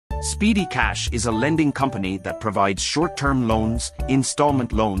Speedy Cash is a lending company that provides short-term loans,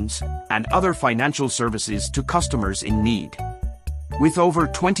 installment loans, and other financial services to customers in need. With over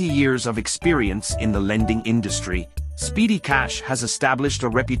 20 years of experience in the lending industry, Speedy Cash has established a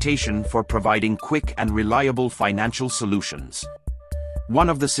reputation for providing quick and reliable financial solutions. One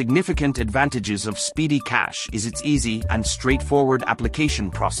of the significant advantages of Speedy Cash is its easy and straightforward application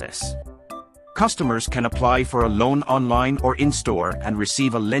process. Customers can apply for a loan online or in-store and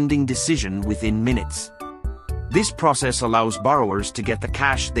receive a lending decision within minutes. This process allows borrowers to get the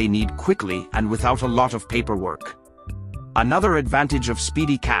cash they need quickly and without a lot of paperwork. Another advantage of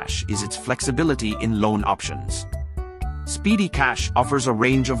Speedy Cash is its flexibility in loan options. Speedy Cash offers a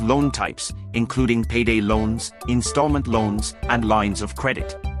range of loan types, including payday loans, installment loans, and lines of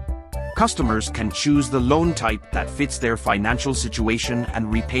credit. Customers can choose the loan type that fits their financial situation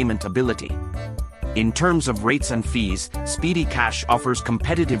and repayment ability. In terms of rates and fees, Speedy Cash offers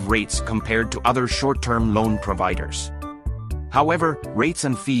competitive rates compared to other short-term loan providers. However, rates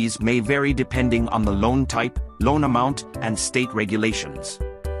and fees may vary depending on the loan type, loan amount, and state regulations.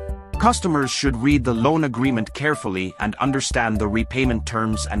 Customers should read the loan agreement carefully and understand the repayment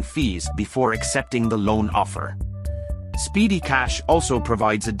terms and fees before accepting the loan offer. Speedy Cash also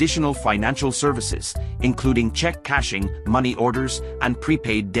provides additional financial services, including check cashing, money orders, and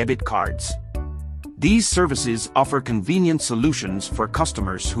prepaid debit cards. These services offer convenient solutions for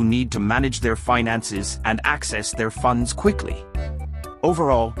customers who need to manage their finances and access their funds quickly.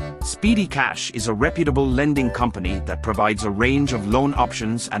 Overall, Speedy Cash is a reputable lending company that provides a range of loan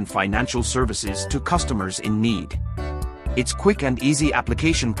options and financial services to customers in need. Its quick and easy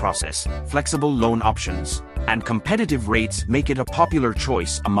application process, flexible loan options, and competitive rates make it a popular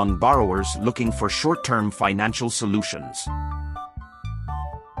choice among borrowers looking for short-term financial solutions.